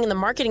you're working in the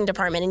marketing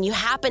department and you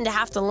happen to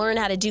have to learn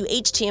how to do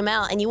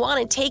HTML and you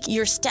want to take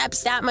your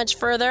steps that much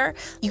further,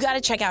 you got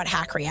to check out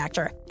Hack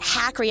Reactor.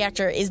 Hack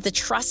Reactor is the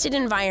trusted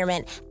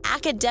environment,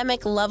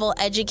 academic level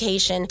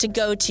education to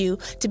go to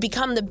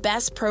become the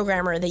best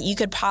programmer that you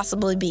could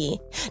possibly be.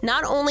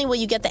 Not only will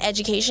you get the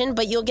education,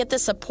 but you'll get the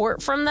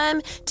support from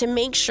them to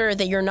make sure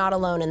that you're not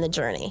alone in the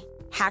journey.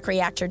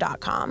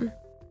 HackReactor.com.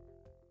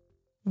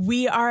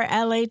 We Are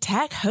LA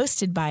Tech,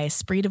 hosted by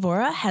Esprit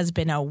Devora, has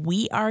been a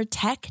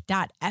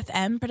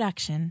WeAreTech.fm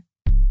production.